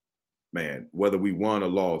teams, man, whether we won or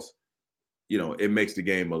lost, it makes the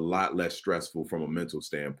game a lot less stressful from a mental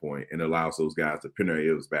standpoint and allows those guys to pin their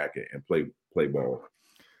ears back and play ball.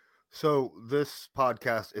 So this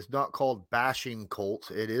podcast is not called Bashing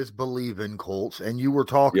Colts. It is Believe in Colts. And you were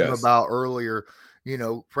talking about earlier,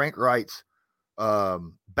 Frank Wright's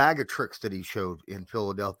bag of tricks that he showed in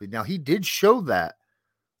Philadelphia. Now, he did show that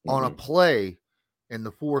on a play in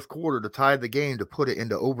the fourth quarter to tie the game, to put it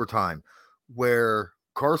into overtime, where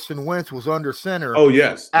Carson Wentz was under center. Oh,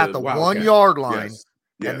 yes. At the 1 yard line. Yes.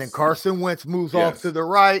 And then Carson Wentz moves off to the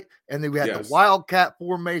right. And then we had the Wildcat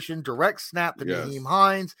formation, direct snap to Nyheim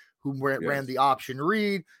Hines, who ran the option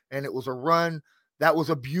read. And it was a run. That was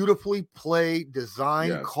a beautifully played,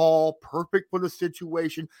 design call, perfect for the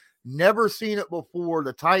situation. Never seen it before.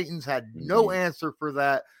 The Titans had no answer for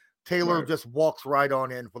that. Taylor just walks right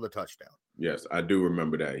on in for the touchdown. Yes, I do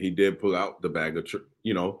remember that. He did pull out the bag of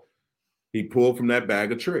he pulled from that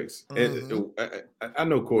bag of tricks. And I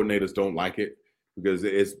know coordinators don't like it because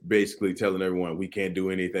it's basically telling everyone we can't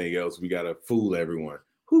do anything else. We got to fool everyone.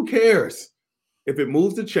 Who cares? If it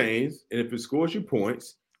moves the chains and if it scores you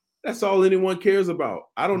points, that's all anyone cares about.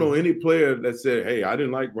 I don't know any player that said, hey, I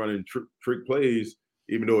didn't like running trick plays,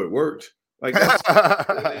 even though it worked. Like, that's,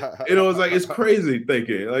 it's like, it's crazy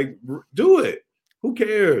thinking, like, do it. Who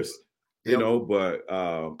cares? But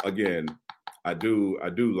again, I do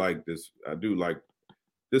like this. I do like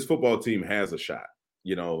this football team has a shot,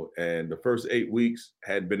 and the first 8 weeks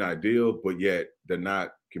had been ideal, but yet they're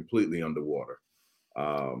not completely underwater.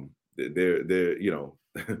 They're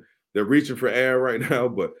they're reaching for air right now,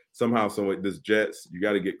 but somehow, this Jets, you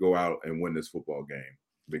got to go out and win this football game,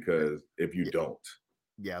 because if you don't,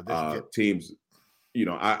 teams,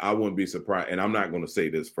 I wouldn't be surprised. And I'm not going to say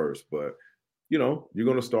this first, but you're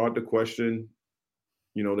going to start to question,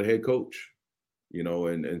 the head coach,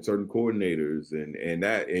 and certain coordinators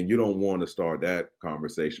and you don't want to start that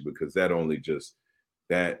conversation, because that only just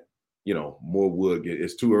more wood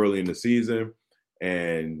it's too early in the season.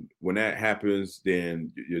 And when that happens,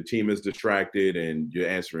 then your team is distracted and you're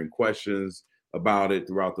answering questions about it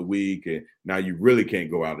throughout the week. And now you really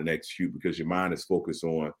can't go out and execute because your mind is focused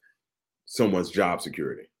on someone's job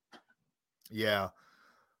security. Yeah.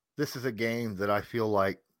 This is a game that I feel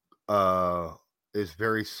like is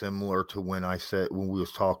very similar to when we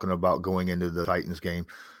was talking about going into the Titans game.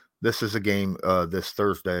 This is a game this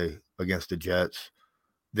Thursday against the Jets.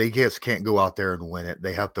 They just can't go out there and win it.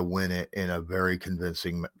 They have to win it in a very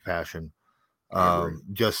convincing fashion,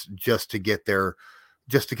 just to get their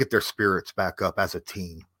spirits back up as a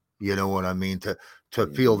team. You know what I mean? To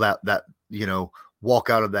feel that walk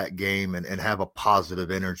out of that game and have a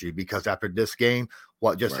positive energy, because after this game,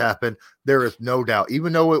 what just happened, there is no doubt.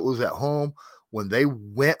 Even though it was at home, when they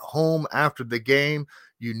went home after the game,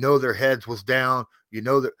 their heads was down.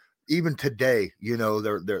 That. Even today,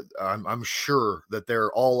 I'm sure that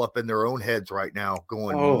they're all up in their own heads right now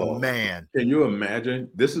going, oh, man. Can you imagine?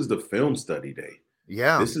 This is the film study day.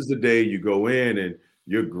 Yeah. This is the day you go in and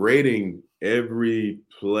you're grading every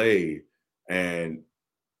play, and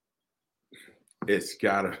it's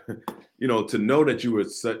gotta, to know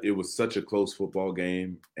that it was such a close football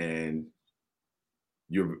game, and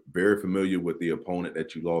you're very familiar with the opponent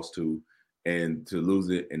that you lost to, and to lose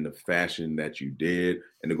it in the fashion that you did,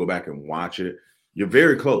 and to go back and watch it, you're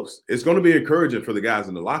very close. It's going to be encouraging for the guys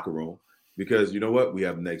in the locker room, because you know what? We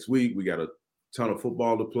have next week. We got a ton of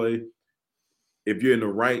football to play. If you're in the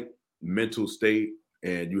right mental state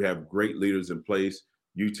and you have great leaders in place,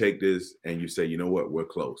 you take this and you say, you know what? We're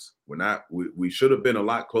close. We're not. We should have been a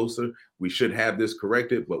lot closer. We should have this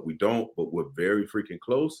corrected, but we don't. But we're very freaking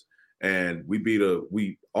close, and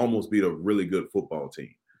we almost beat a really good football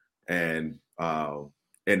team. And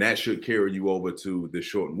that should carry you over to this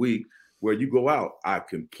shortened week where you go out. I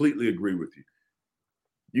completely agree with you.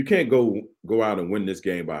 You can't go out and win this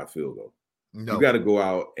game by a field goal. No. You got to go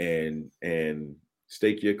out and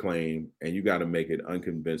stake your claim, and you got to make it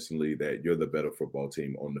unconvincingly that you're the better football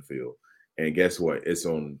team on the field. And guess what? It's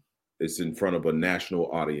in front of a national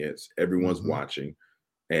audience. Everyone's watching.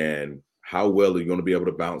 And how well are you going to be able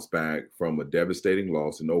to bounce back from a devastating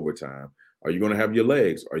loss in overtime? Are you going to have your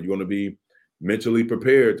legs? Are you going to be mentally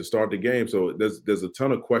prepared to start the game? So there's a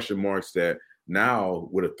ton of question marks that now,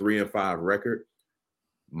 with a 3-5 record,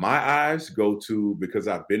 my eyes go to, because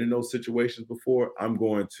I've been in those situations before, I'm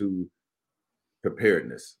going to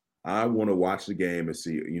preparedness. I want to watch the game and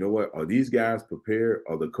see, you know what, are these guys prepared?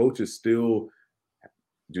 Are the coaches do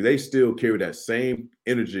they still carry that same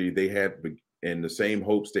energy they had and the same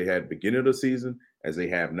hopes they had beginning of the season as they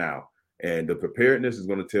have now? And the preparedness is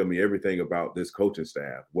going to tell me everything about this coaching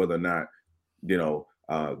staff, whether or not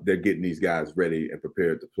they're getting these guys ready and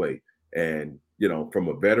prepared to play. And, from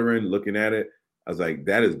a veteran looking at it, I was like,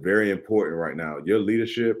 that is very important right now. Your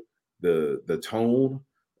leadership, the tone,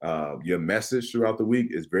 your message throughout the week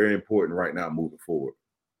is very important right now moving forward.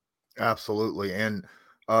 Absolutely. And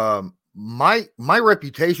my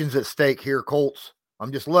reputation's at stake here, Colts.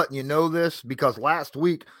 I'm just letting you know this because last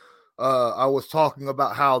week I was talking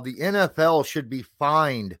about how the NFL should be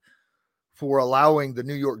fined for allowing the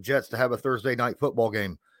New York Jets to have a Thursday night football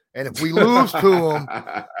game. And if we lose to them,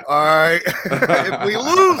 all right, if we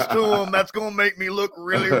lose to them, that's going to make me look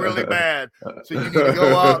really, really bad. So you need to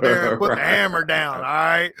go out there and put the hammer down, all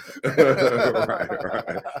right?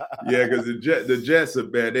 right. Yeah, because the Jets are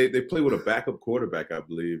bad. They play with a backup quarterback, I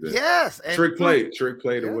believe. Yes. Trick play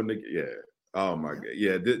to win the – yeah. Oh, my God.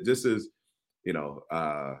 Yeah, this is,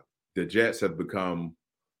 the Jets have become,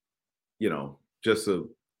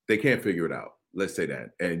 they can't figure it out. Let's say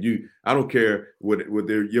that. And I don't care with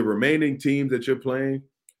your remaining teams that you're playing,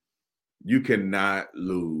 you cannot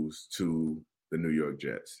lose to the New York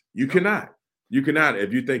Jets. You cannot.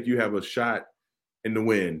 If you think you have a shot in the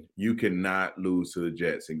win, you cannot lose to the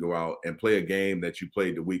Jets and go out and play a game that you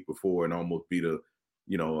played the week before and almost beat a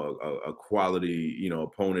quality,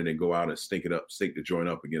 opponent and go out and stink the joint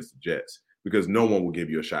up against the Jets, because no one will give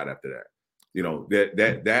you a shot after that.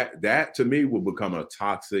 That to me will become a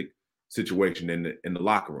toxic situation in the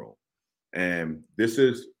locker room. And this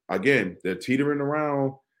is, again, they're teetering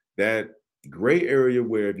around that gray area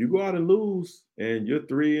where if you go out and lose and you're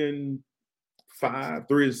 3-5,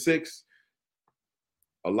 3-6,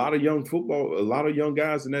 a lot of young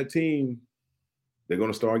guys in that team, they're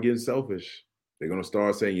going to start getting selfish. They're going to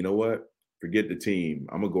start saying, you know what, forget the team.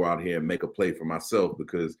 I'm going to go out here and make a play for myself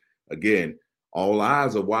because, again, all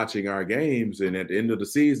eyes are watching our games. And at the end of the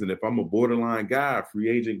season, if I'm a borderline guy, a free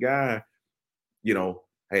agent guy,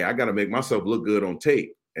 hey, I got to make myself look good on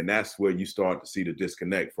tape. And that's where you start to see the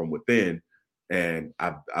disconnect from within. And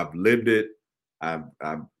I've lived it. I've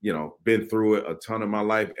been through it a ton of my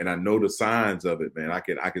life, and I know the signs of it, man. I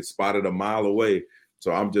can spot it a mile away.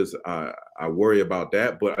 So I'm just I worry about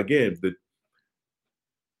that. But again,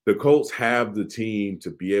 the Colts have the team to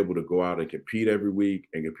be able to go out and compete every week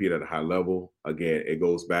and compete at a high level. Again, it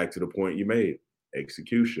goes back to the point you made: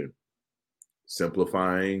 execution,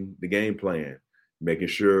 simplifying the game plan, making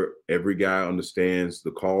sure every guy understands the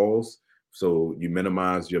calls, so you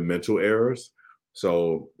minimize your mental errors.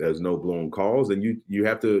 So there's no blown calls, and you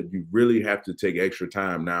really have to take extra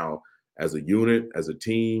time now as a unit, as a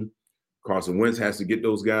team. Carson Wentz has to get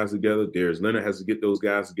those guys together. Darius Leonard has to get those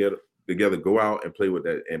guys together, go out and play with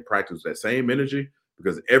that and practice that same energy,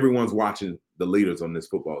 because everyone's watching the leaders on this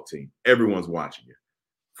football team. Everyone's watching you.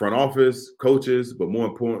 Front office, coaches, but more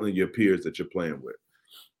importantly, your peers that you're playing with.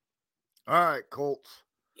 All right, Colts.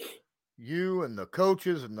 You and the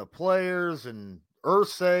coaches and the players and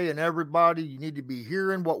Irsay and everybody, you need to be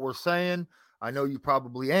hearing what we're saying. I know you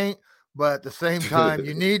probably ain't, but at the same time,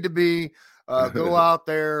 you need to be go out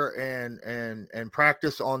there and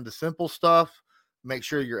practice on the simple stuff. Make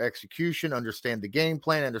sure your execution, understand the game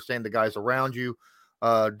plan, understand the guys around you.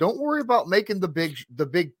 Don't worry about making the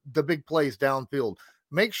big plays downfield.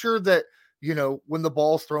 Make sure that when the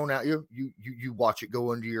ball's thrown at you, you watch it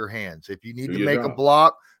go into your hands. If you need to make a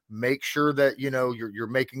block, make sure that you're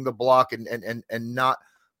making the block and not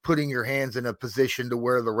putting your hands in a position to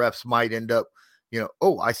where the refs might end up,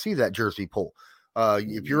 oh, I see that jersey pull.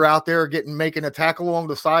 If you're out there making a tackle along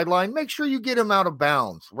the sideline, make sure you get him out of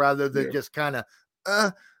bounds rather than just kind of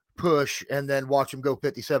push and then watch him go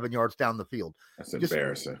 57 yards down the field. That's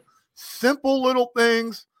embarrassing. Simple little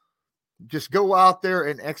things. Just go out there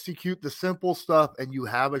and execute the simple stuff, and you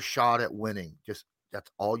have a shot at winning.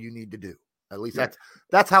 That's all you need to do. At least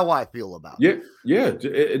that's how I feel about it. Yeah.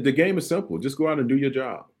 The game is simple. Just go out and do your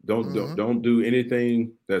job. Don't do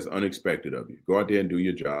anything that's unexpected of you. Go out there and do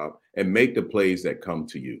your job and make the plays that come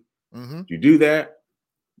to you. Mm-hmm. You do that,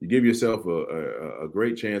 you give yourself a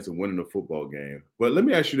great chance of winning a football game. But let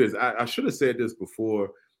me ask you this: I should have said this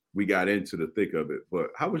before we got into the thick of it.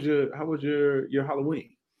 But how was your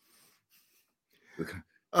Halloween?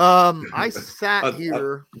 I sat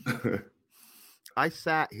here. I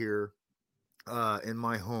sat here in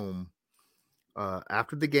my home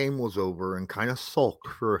after the game was over and kind of sulked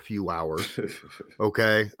for a few hours.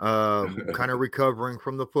 Okay. Kind of recovering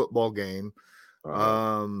from the football game.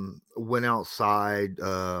 Went outside,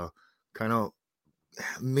 kind of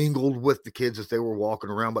mingled with the kids as they were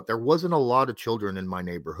walking around, but there wasn't a lot of children in my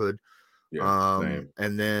neighborhood. Same.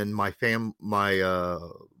 And then my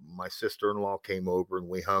sister-in-law came over and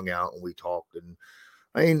we hung out and we talked. And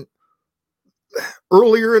I mean,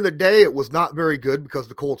 earlier in the day, it was not very good because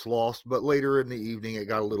the Colts lost, but later in the evening, it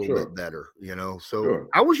got a little bit better, So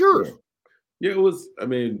how was yours? Sure. Yeah, it was. I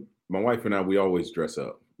mean, my wife and I, we always dress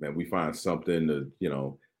up, man. We find something to,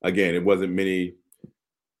 again, it wasn't many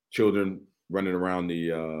children running around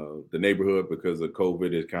the neighborhood because of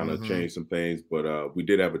COVID. It kind of changed some things, but we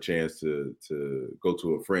did have a chance to go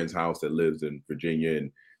to a friend's house that lives in Virginia,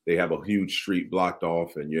 and they have a huge street blocked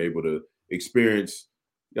off, and you're able to experience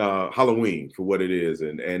Halloween for what it is,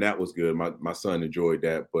 and that was good. My son enjoyed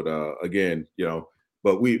that, but again,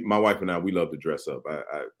 but my wife and I, we love to dress up.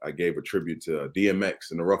 I gave a tribute to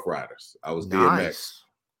DMX and the Rough Riders. I was DMX.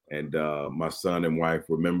 And my son and wife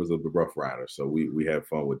were members of the Rough Riders, so we had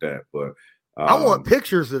fun with that. But I want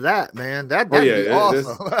pictures of that, man. That'd be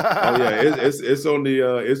awesome. It's on the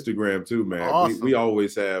Instagram too, man. Awesome. We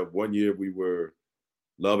always have. One year we were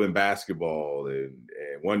loving basketball, and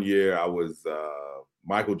one year I was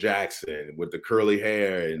Michael Jackson with the curly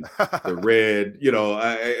hair and the red.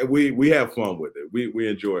 We have fun with it. We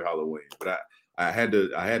enjoy Halloween, but I had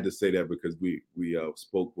to say that because we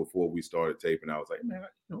spoke before we started taping. I was like, man,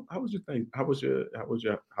 how was your thing? How was your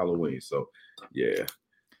Halloween? So yeah,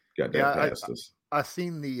 got that past us. I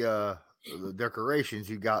seen the decorations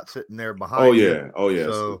you got sitting there behind. Oh yeah.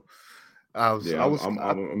 So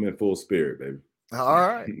I'm in full spirit, baby. All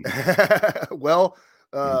right. Well,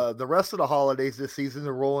 the rest of the holidays this season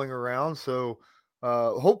are rolling around, so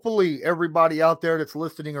hopefully everybody out there that's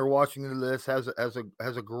listening or watching this has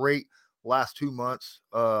a great last 2 months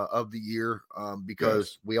of the year,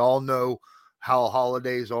 because we all know how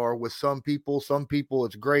holidays are with some people. Some people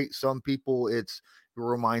it's great, some people it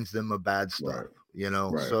reminds them of bad stuff,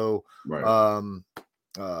 Right. So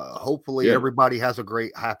hopefully everybody has a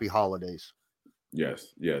great happy holidays.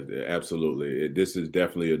 Yes, absolutely. This is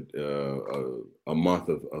definitely a month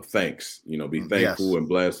of thanks. Be thankful and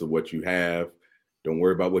blessed of what you have. Don't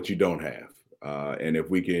worry about what you don't have. And if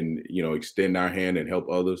we can, extend our hand and help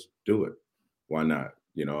others, do it. Why not?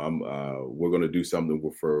 We're going to do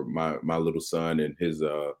something for my little son and his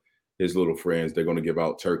little friends. They're going to give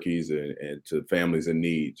out turkeys and to families in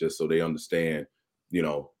need, just so they understand,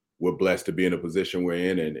 we're blessed to be in a position we're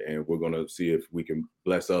in, and we're going to see if we can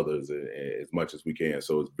bless others as much as we can.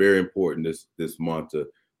 So it's very important this month to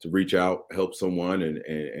reach out, help someone,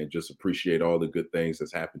 and just appreciate all the good things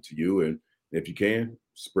that's happened to you. And if you can,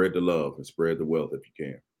 spread the love and spread the wealth if you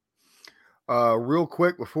can. Real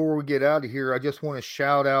quick, before we get out of here, I just want to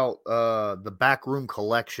shout out the Backroom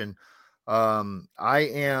Collection.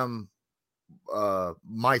 I am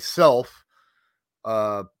myself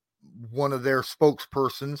one of their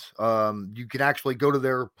spokespersons. You can actually go to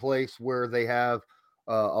their place where they have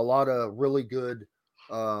a lot of really good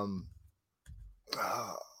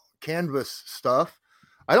canvas stuff.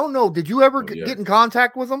 I don't know. Did you ever get in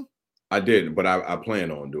contact with them? I didn't, but I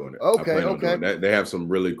plan on doing it. Okay. They have some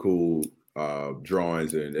really cool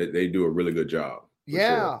drawings, and they do a really good job.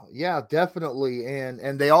 Yeah, definitely.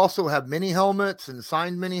 And they also have mini helmets and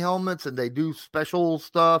signed mini helmets, and they do special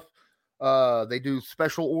stuff. They do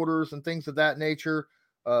special orders and things of that nature.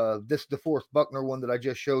 This DeForest Buckner one that I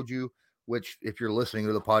just showed you, which if you're listening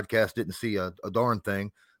to the podcast, didn't see a darn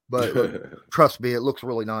thing, but trust me, it looks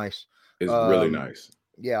really nice. It's really nice.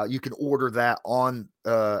 Yeah, you can order that on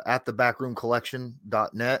at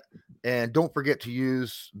thebackroomcollection.net, and don't forget to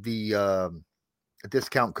use the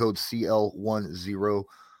discount code CL10.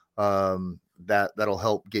 That'll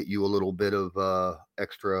help get you a little bit of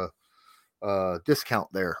extra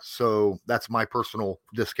discount there. So that's my personal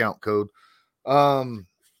discount code. Any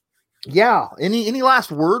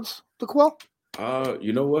last words, DeQuell?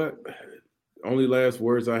 You know what? Only last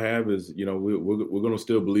words I have is, we're going to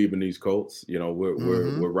still believe in these Colts.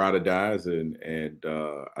 We're ride or dies, and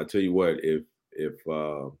I tell you what, if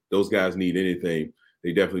those guys need anything,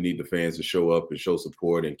 they definitely need the fans to show up and show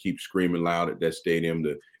support and keep screaming loud at that stadium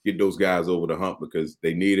to get those guys over the hump, because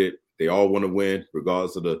they need it. They all want to win,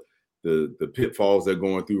 regardless of the pitfalls they're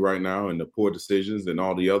going through right now and the poor decisions and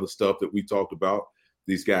all the other stuff that we talked about.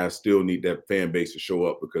 These guys still need that fan base to show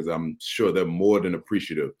up, because I'm sure they're more than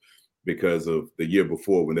appreciative because of the year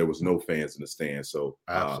before when there was no fans in the stands. So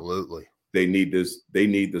absolutely, they need this. They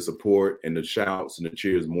need the support and the shouts and the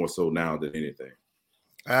cheers more so now than anything.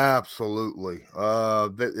 Absolutely.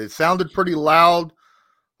 It sounded pretty loud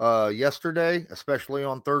yesterday, especially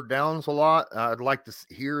on third downs a lot. I'd like to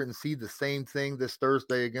hear and see the same thing this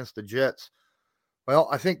Thursday against the Jets. Well,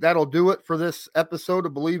 I think that'll do it for this episode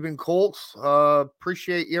of Believe in Colts.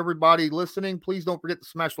 Appreciate everybody listening. Please don't forget to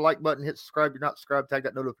smash the like button, hit subscribe. If you're not subscribed, tag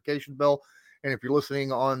that notification bell. And if you're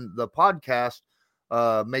listening on the podcast,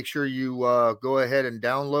 Make sure you go ahead and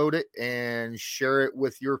download it and share it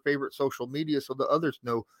with your favorite social media so the others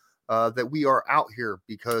know that we are out here,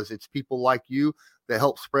 because it's people like you that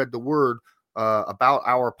help spread the word about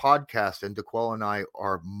our podcast. And DeQuell and I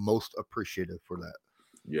are most appreciative for that.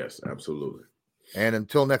 Yes, absolutely. And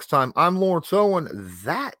until next time, I'm Lawrence Owen.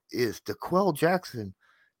 That is DeQuell Jackson.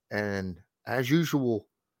 And as usual,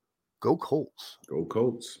 go Colts. Go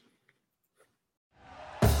Colts.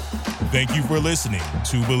 Thank you for listening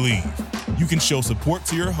to Believe. You can show support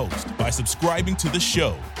to your host by subscribing to the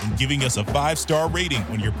show and giving us a 5-star rating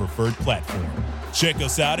on your preferred platform. Check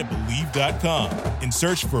us out at Believe.com and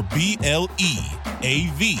search for BLEAV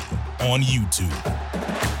on YouTube.